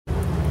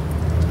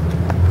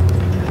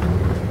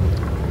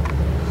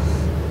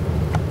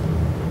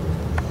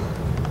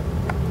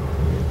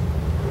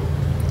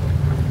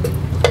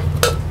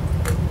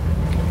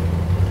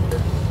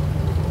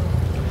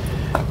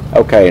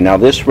Okay, now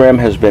this rim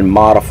has been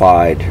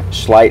modified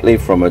slightly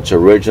from its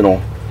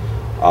original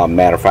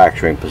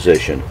manufacturing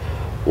position.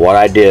 What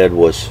I did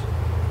was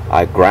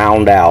I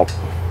ground out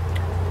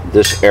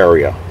this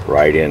area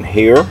right in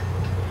here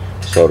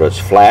so that it's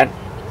flat.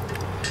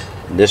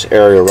 This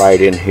area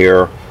right in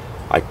here,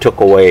 I took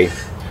away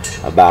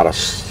about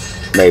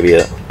maybe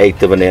an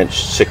 1/8 of an inch,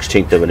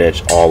 1/16 of an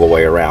inch all the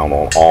way around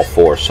on all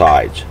four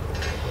sides.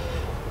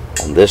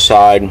 On this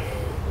side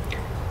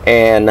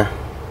and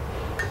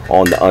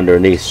on the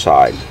underneath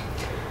side.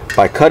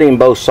 By cutting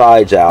both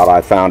sides out,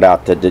 I found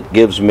out that it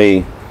gives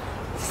me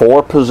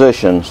 4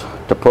 positions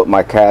to put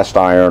my cast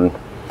iron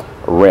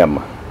rim,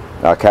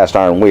 cast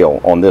iron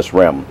wheel on this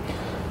rim.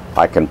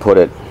 I can put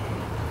it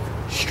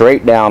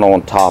straight down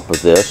on top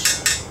of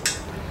this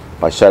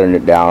by setting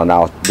it down, and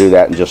I'll do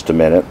that in just a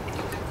minute.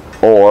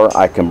 Or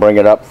I can bring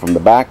it up from the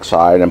back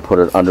side and put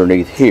it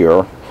underneath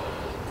here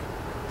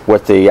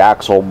with the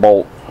axle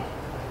bolt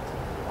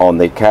on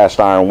the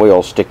cast iron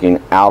wheel sticking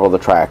out of the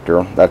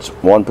tractor. That's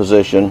 1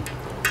 position,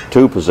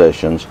 2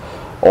 positions.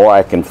 Or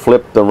I can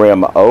flip the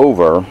rim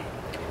over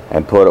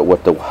and put it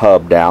with the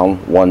hub down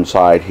one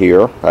side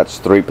here. That's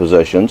 3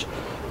 positions.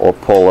 Or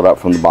pull it up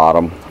from the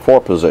bottom,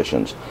 4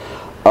 positions.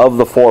 Of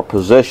the 4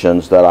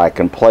 positions that I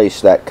can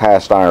place that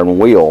cast iron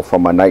wheel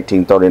from my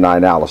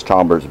 1939 Alice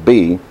Chalmers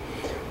B,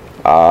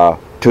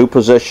 2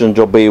 positions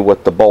will be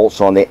with the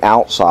bolts on the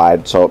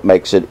outside, so it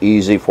makes it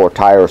easy for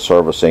tire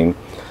servicing.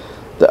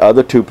 The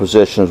other 2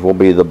 positions will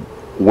be the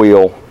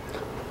wheel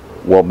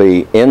will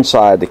be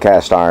inside the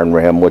cast iron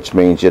rim, which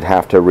means you'd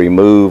have to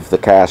remove the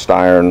cast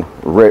iron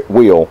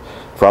wheel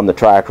from the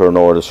tractor in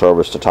order to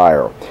service the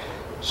tire.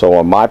 So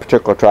on my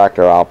particular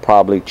tractor, I'll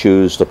probably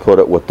choose to put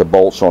it with the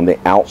bolts on the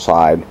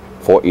outside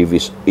for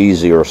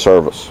easier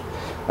service.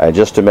 In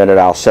just a minute,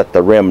 I'll set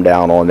the rim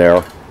down on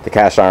there, the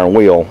cast iron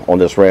wheel on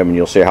this rim, and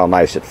you'll see how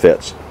nice it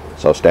fits.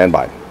 So stand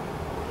by.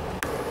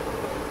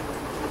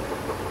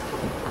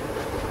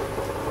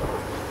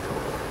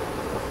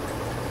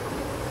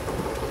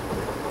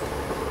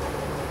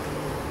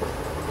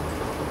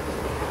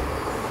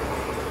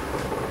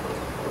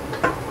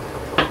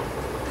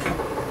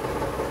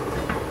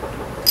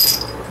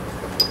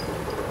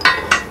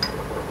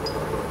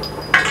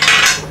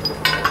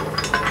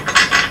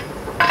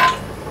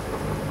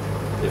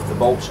 If the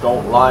bolts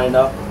don't line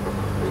up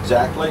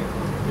exactly,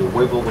 you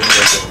wiggle them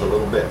just a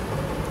little bit.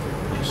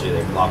 You see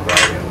they lock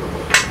right in.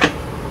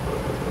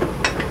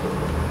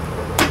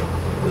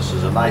 This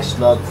is a nice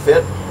snug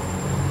fit.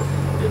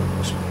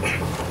 It's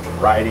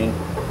riding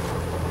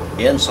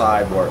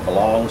inside where it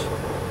belongs.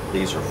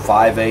 These are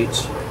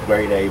 5/8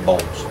 grade A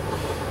bolts.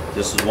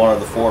 This is one of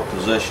the 4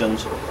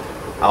 positions.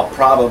 I'll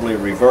probably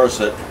reverse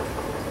it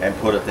and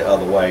put it the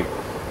other way,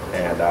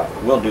 and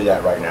we'll do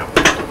that right now.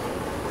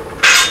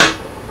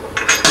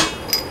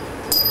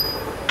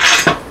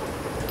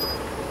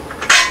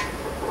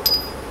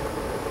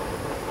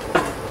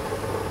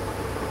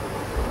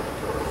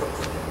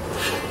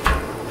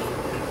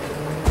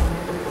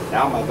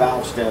 Now my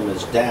valve stem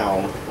is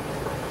down.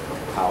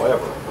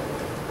 However,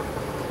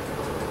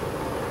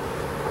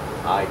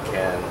 I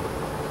can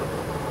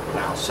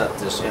now set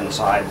this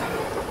inside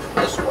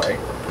this way.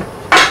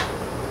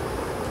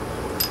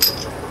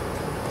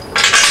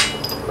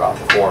 Drop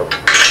 4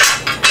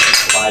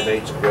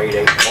 5/8 grade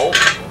 8 bolt.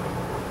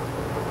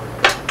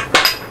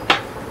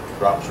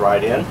 Drops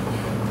right in.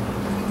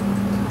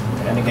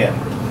 And again,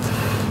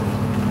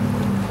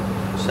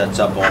 sets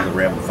up on the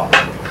rim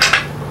fine.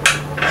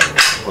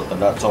 Put the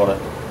nuts on it,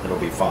 it'll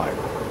be fine.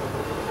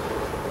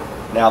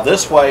 Now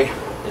this way,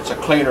 it's a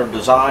cleaner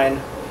design,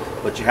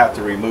 but you have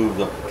to remove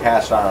the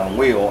cast iron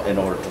wheel in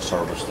order to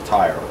service the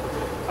tire.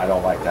 I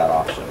don't like that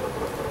option.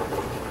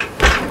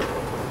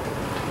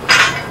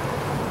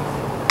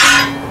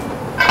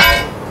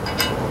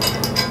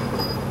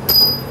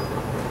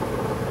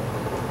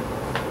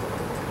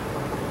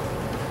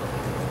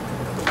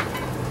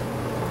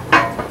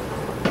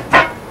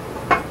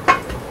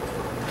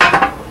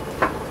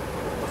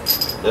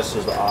 This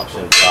is the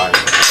option that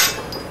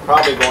I'm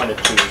probably going to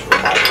choose for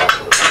my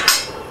tractor.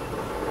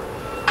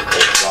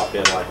 Just drop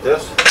in like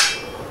this,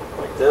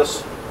 like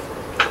this.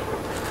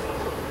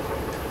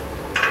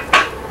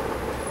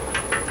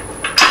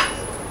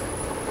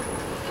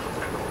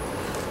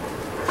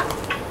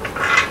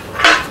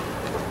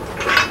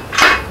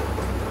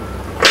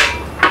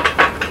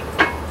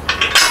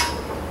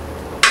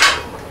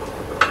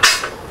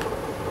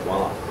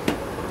 Voila.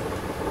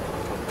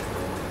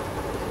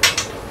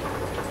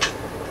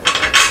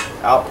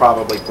 I'll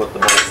probably put the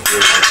bolts through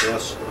like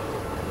this.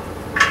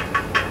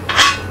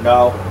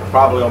 No,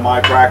 probably on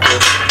my tractor,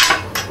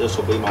 this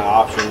will be my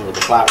option with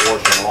the flat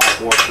washer and lock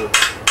washer.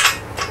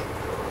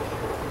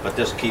 But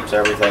this keeps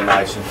everything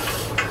nice and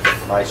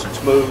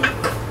smooth,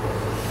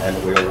 and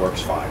the wheel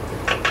works fine.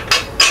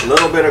 A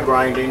little bit of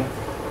grinding,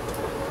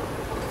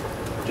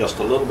 just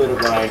a little bit of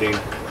grinding,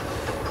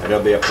 and it'll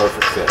be a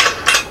perfect fit.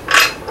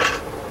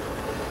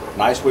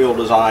 Nice wheel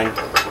design.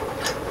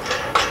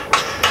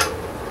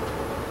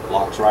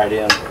 Locks right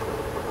in.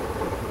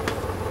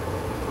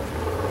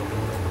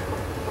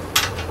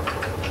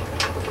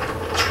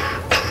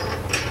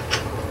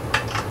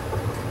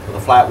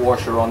 flat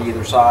washer on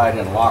either side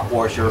and a lock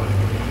washer.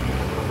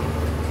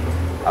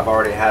 I've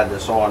already had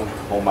this on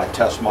my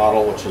test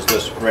model, which is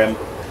this rim.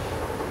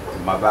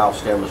 My valve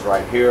stem is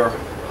right here.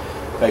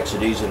 Makes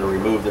it easy to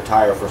remove the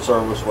tire for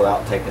service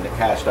without taking the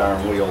cast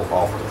iron wheel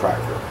off the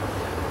tractor.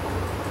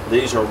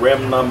 These are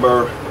rim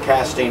number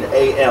casting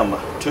AM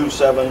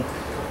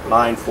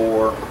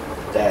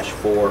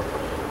 2794-4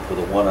 with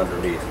a 1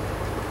 underneath.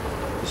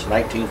 It's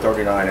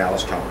 1939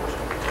 Alice Chalmers.